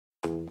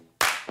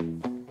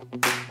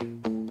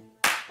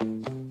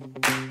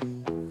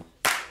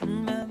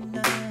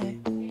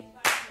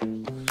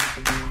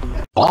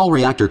All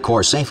reactor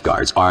core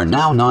safeguards are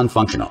now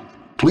non-functional.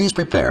 Please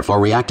prepare for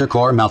reactor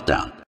core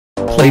meltdown.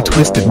 Play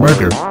Twisted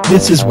Murder,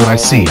 this is what I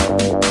see.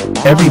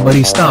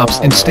 Everybody stops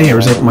and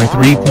stares at my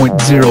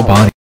 3.0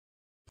 body.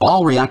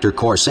 All reactor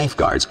core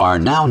safeguards are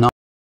now non-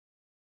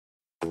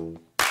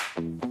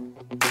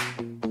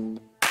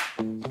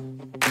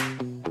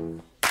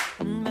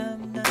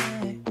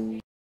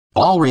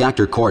 All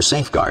reactor core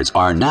safeguards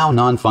are now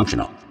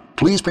non-functional.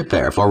 Please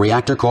prepare for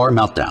reactor core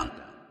meltdown.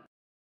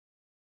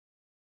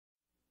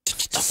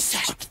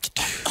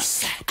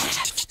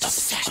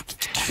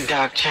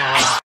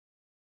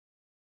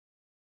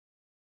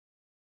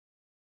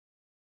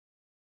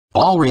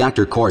 All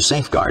reactor core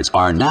safeguards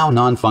are now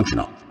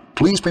non-functional.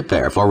 Please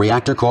prepare for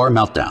reactor core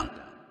meltdown.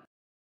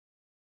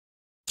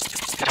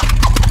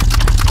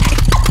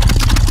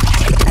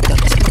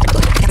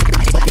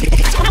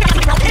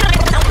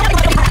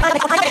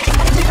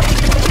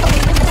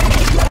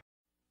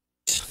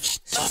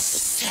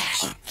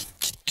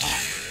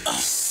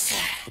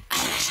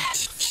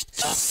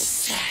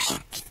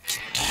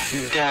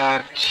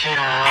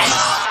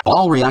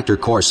 All reactor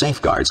core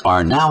safeguards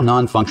are now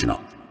non-functional.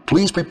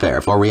 Please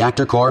prepare for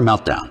reactor core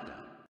meltdown.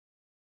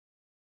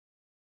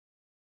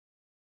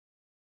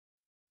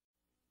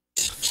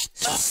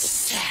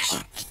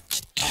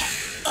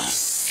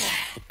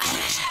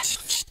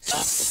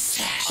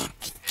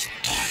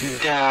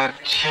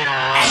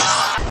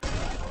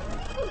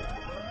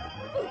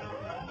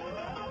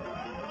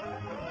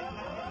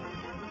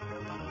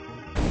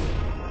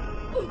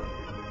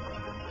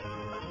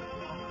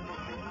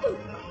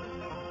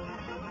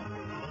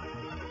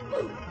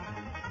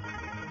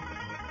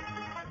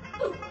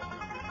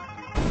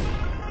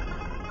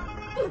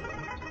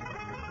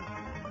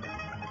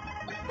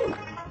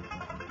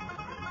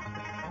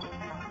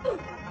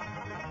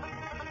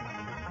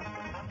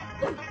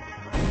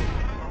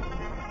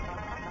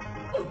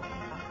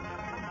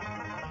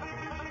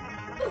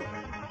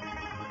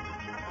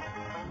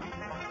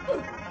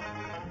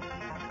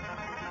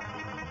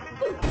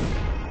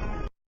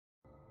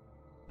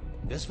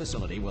 This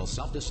facility will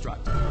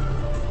self-destruct.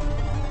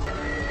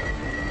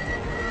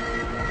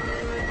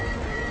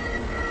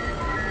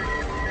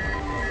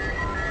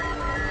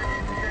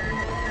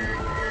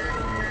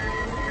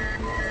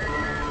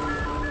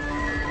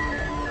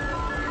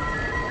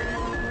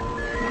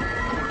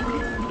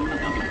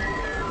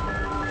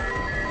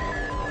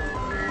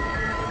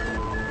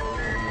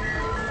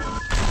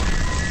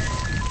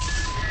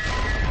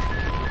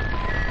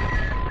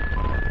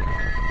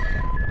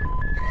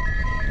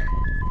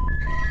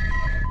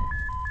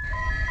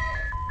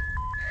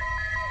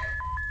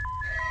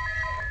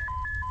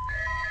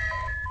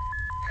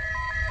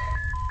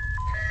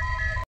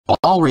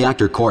 All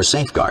reactor core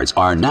safeguards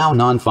are now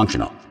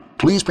non-functional.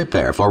 Please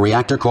prepare for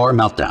reactor core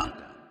meltdown.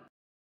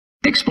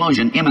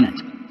 Explosion imminent.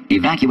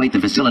 Evacuate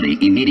the facility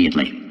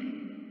immediately.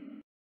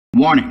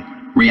 Warning.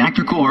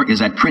 Reactor core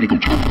is at critical.